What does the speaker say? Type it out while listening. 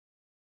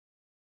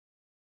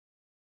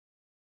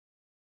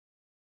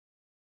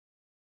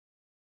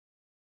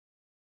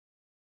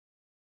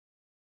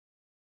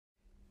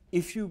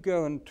if you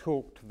go and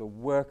talk to the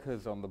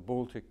workers on the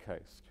Baltic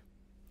coast,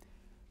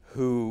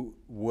 who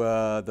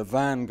were the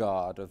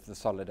vanguard of the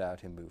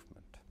Solidarity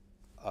movement,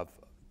 of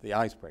the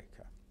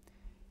icebreaker,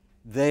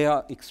 they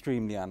are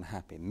extremely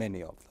unhappy,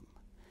 many of them.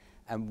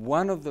 And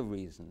one of the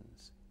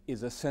reasons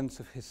is a sense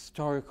of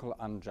historical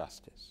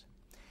injustice.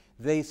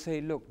 They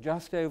say, look,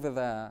 just over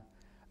there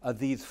are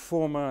these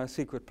former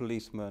secret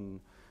policemen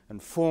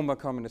and former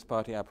Communist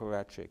Party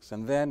apparatchiks,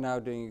 and they're now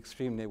doing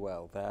extremely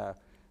well. They're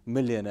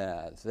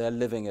millionaires, they're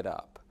living it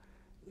up.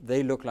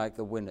 They look like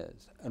the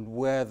winners, and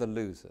we're the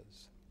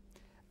losers.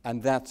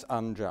 And that's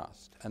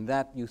unjust. And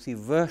that, you see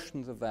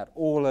versions of that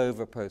all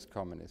over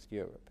post-communist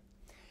Europe.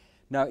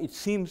 Now, it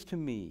seems to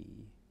me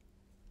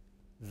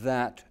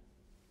that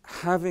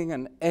having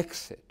an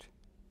exit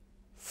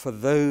for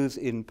those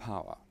in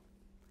power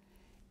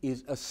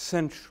is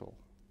essential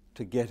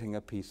to getting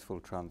a peaceful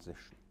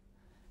transition.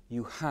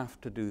 You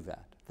have to do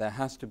that. There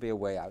has to be a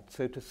way out.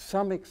 So to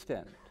some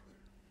extent,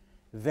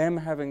 them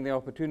having the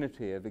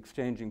opportunity of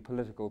exchanging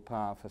political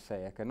power for,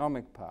 say,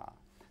 economic power,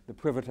 the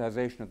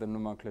privatization of the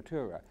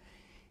nomenclatura,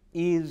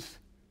 is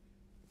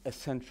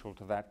essential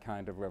to that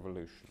kind of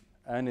revolution.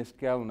 Ernest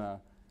Gellner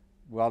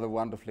rather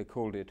wonderfully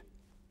called it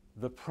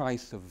the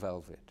price of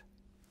velvet.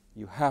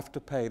 You have to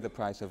pay the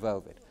price of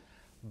velvet,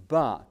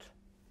 but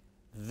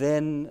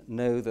then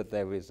know that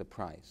there is a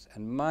price.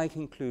 And my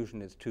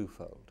conclusion is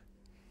twofold.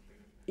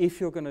 If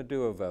you're going to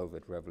do a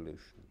velvet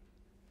revolution,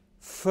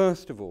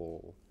 first of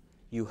all,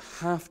 you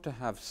have to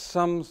have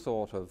some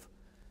sort of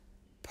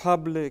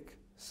public,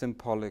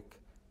 symbolic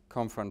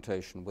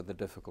confrontation with the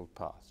difficult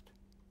past.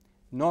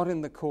 Not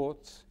in the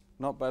courts,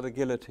 not by the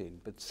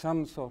guillotine, but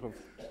some sort of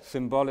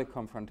symbolic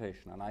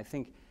confrontation. And I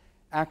think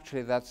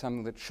actually that's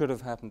something that should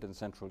have happened in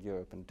Central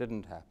Europe and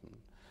didn't happen.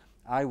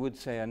 I would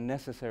say a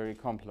necessary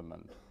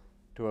complement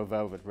to a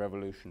velvet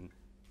revolution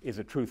is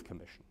a truth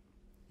commission.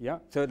 Yeah?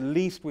 So at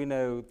least we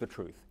know the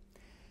truth.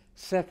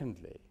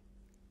 Secondly,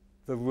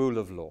 the rule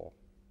of law.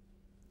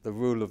 The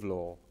rule of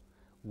law,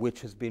 which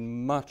has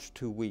been much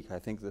too weak, I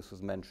think this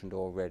was mentioned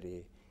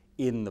already,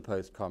 in the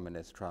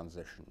post-communist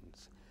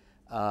transitions.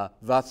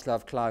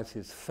 Václav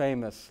Klaus's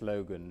famous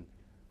slogan,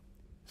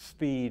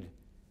 speed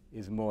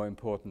is more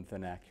important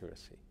than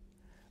accuracy.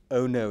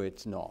 Oh no,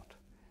 it's not.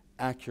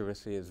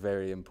 Accuracy is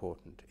very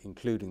important,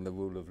 including the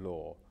rule of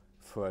law,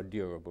 for a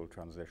durable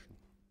transition.